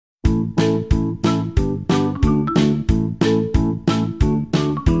Hi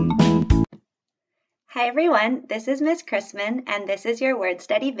everyone, this is Miss Chrisman and this is your word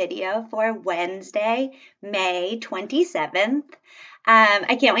study video for Wednesday, May 27th.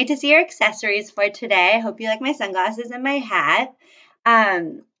 I can't wait to see your accessories for today. I hope you like my sunglasses and my hat.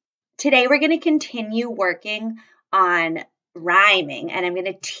 Today we're going to continue working on rhyming, and I'm going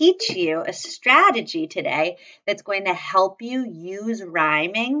to teach you a strategy today that's going to help you use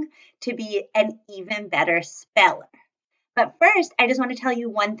rhyming to be an even better speller. But first, I just want to tell you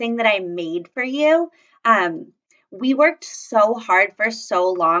one thing that I made for you. We worked so hard for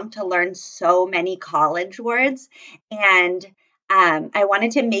so long to learn so many college words, and I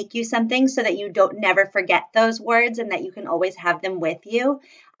wanted to make you something so that you don't never forget those words and that you can always have them with you.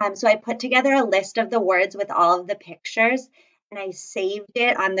 So I put together a list of the words with all of the pictures, and I saved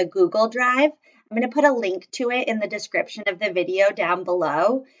it on the Google Drive. I'm going to put a link to it in the description of the video down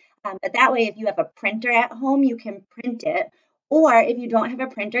below. But that way, if you have a printer at home, you can print it. Or if you don't have a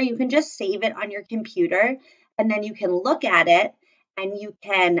printer, you can just save it on your computer, and then you can look at it and you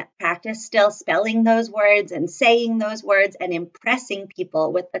can practice still spelling those words and saying those words and impressing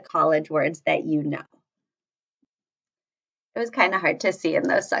people with the college words that you know. It was kind of hard to see in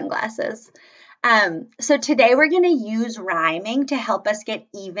those sunglasses. So today we're going to use rhyming to help us get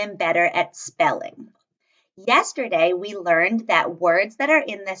even better at spelling. Yesterday, we learned that words that are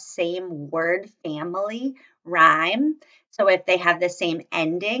in the same word family rhyme. So if they have the same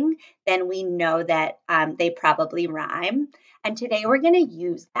ending, then we know that they probably rhyme. And today we're going to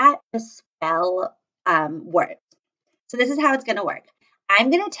use that to spell words. So this is how it's going to work. I'm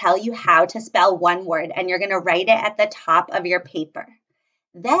going to tell you how to spell one word, and you're going to write it at the top of your paper.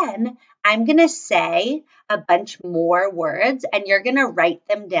 Then I'm going to say a bunch more words, and you're going to write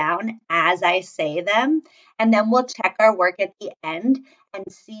them down as I say them. And then we'll check our work at the end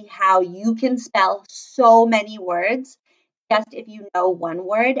and see how you can spell so many words just if you know one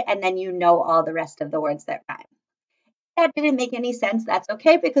word and then you know all the rest of the words that rhyme. If that didn't make any sense, that's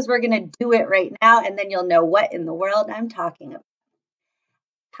okay, because we're going to do it right now, and then you'll know what in the world I'm talking about.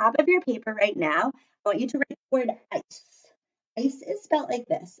 Top of your paper right now, I want you to write the word ice. Ice is spelled like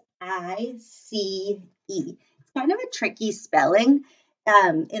this, I-C-E. It's kind of a tricky spelling.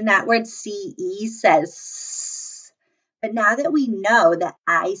 In that word, C-E says S. But now that we know that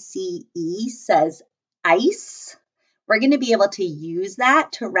I-C-E says ice, we're going to be able to use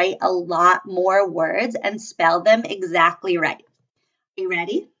that to write a lot more words and spell them exactly right. Are you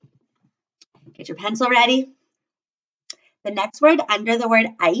ready? Get your pencil ready. The next word under the word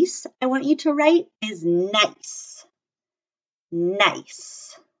ice I want you to write is nice.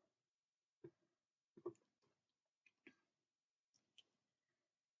 Nice.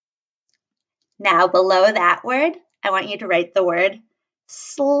 Now below that word, I want you to write the word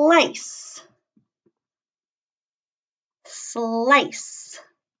slice. Slice.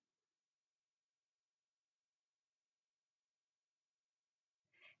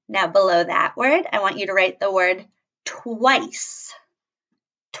 Now below that word, I want you to write the word twice.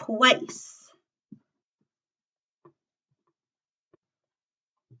 Twice.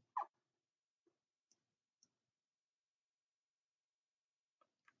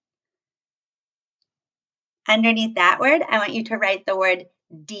 Underneath that word, I want you to write the word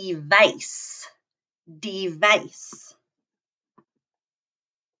device. Device.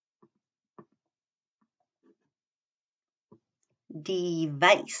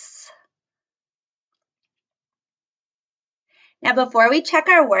 Device. Now, before we check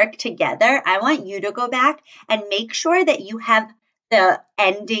our work together, I want you to go back and make sure that you have the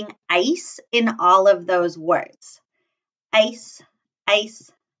ending ice in all of those words. Ice, ice,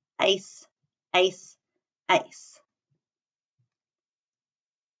 ice, ice, ice.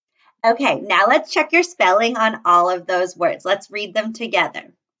 Okay, now let's check your spelling on all of those words. Let's read them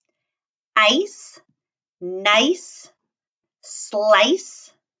together. Ice, nice,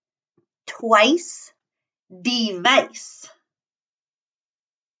 slice, twice, device.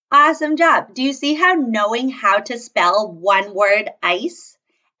 Awesome job. Do you see how knowing how to spell one word ice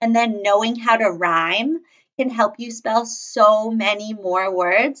and then knowing how to rhyme can help you spell so many more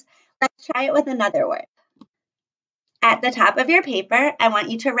words? Let's try it with another word. At the top of your paper, I want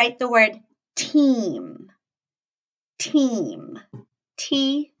you to write the word team. Team.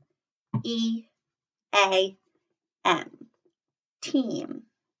 T-E-A-M. Team.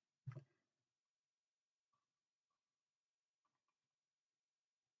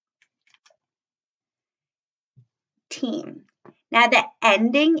 Team. Now the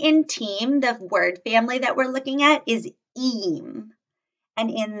ending in team, the word family that we're looking at, is eam.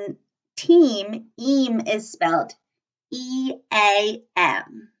 And in team, eam is spelled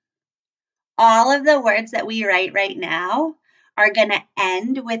E-A-M. all of the words that we write right now are going to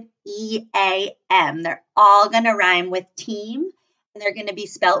end with E-A-M. They're all going to rhyme with team, and they're going to be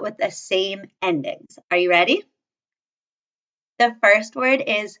spelled with the same endings. Are you ready? The first word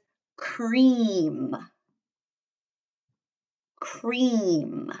is cream.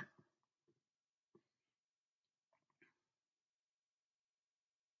 Cream.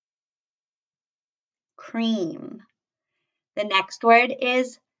 Cream. The next word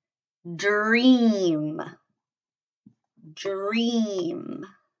is dream. Dream.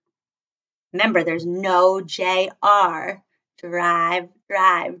 Remember, there's no J-R. Drive,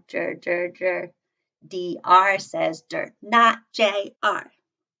 drive, dr, dr, dr. D-R says dirt, not J-R.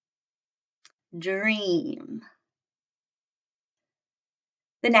 Dream.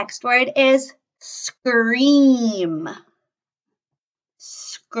 The next word is scream.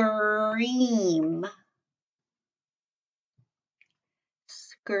 Scream.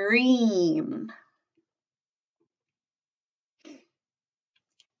 Scream.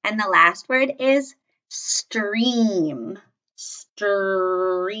 And the last word is stream.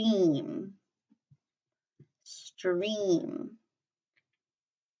 Stream. Stream.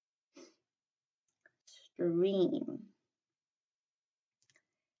 Stream.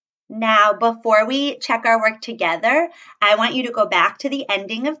 Now, before we check our work together, I want you to go back to the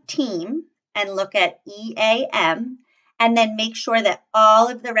ending of team and look at E-A-M, and then make sure that all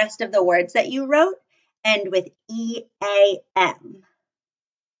of the rest of the words that you wrote end with E-A-M.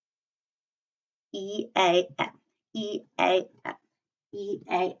 E-A-M. E-A-M.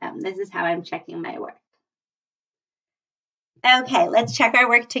 E-A-M. This is how I'm checking my work. Okay, let's check our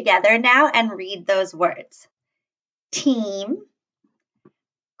work together now and read those words. Team,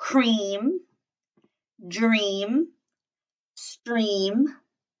 cream, dream, stream,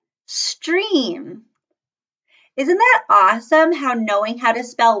 stream. Isn't that awesome how knowing how to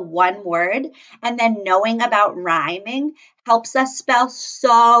spell one word and then knowing about rhyming helps us spell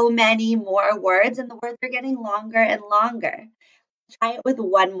so many more words, and the words are getting longer and longer. Try it with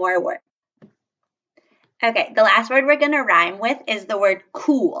one more word. Okay, the last word we're going to rhyme with is the word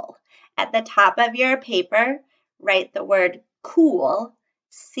cool. At the top of your paper, write the word cool,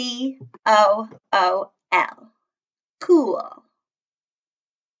 C-O-O-L, cool.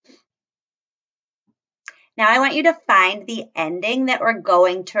 Now I want you to find the ending that we're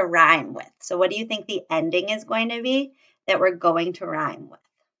going to rhyme with. So what do you think the ending is going to be that we're going to rhyme with?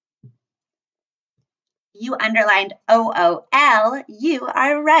 You underlined O-O-L, you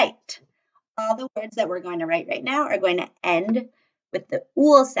are right. All the words that we're going to write right now are going to end with the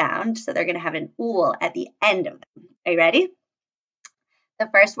ool sound, so they're going to have an ool at the end of them. Are you ready? The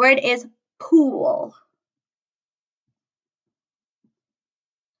first word is pool.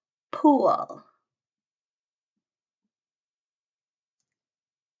 Pool.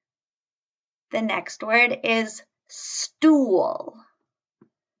 The next word is stool.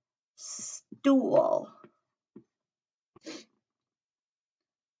 Stool.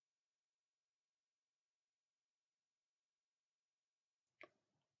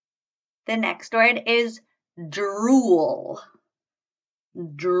 The next word is drool.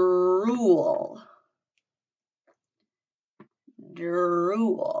 Drool.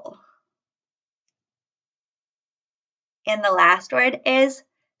 Drool. And the last word is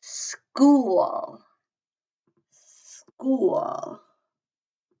school. School.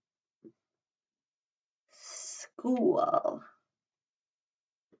 School.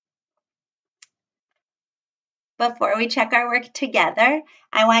 Before we check our work together,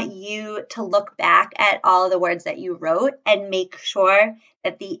 I want you to look back at all the words that you wrote and make sure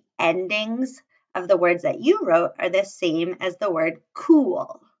that the endings of the words that you wrote are the same as the word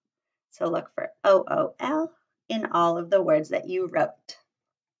cool. So look for O-O-L in all of the words that you wrote.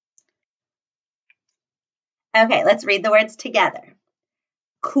 Okay, let's read the words together.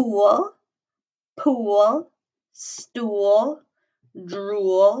 Cool, pool, stool,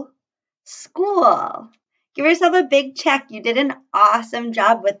 drool, school. Give yourself a big check. You did an awesome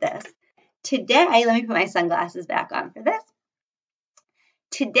job with this. Today, let me put my sunglasses back on for this.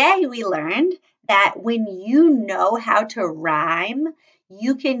 Today, we learned that when you know how to rhyme,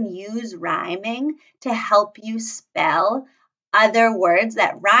 you can use rhyming to help you spell other words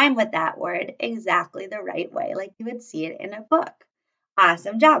that rhyme with that word exactly the right way, like you would see it in a book.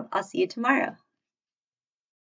 Awesome job. I'll see you tomorrow.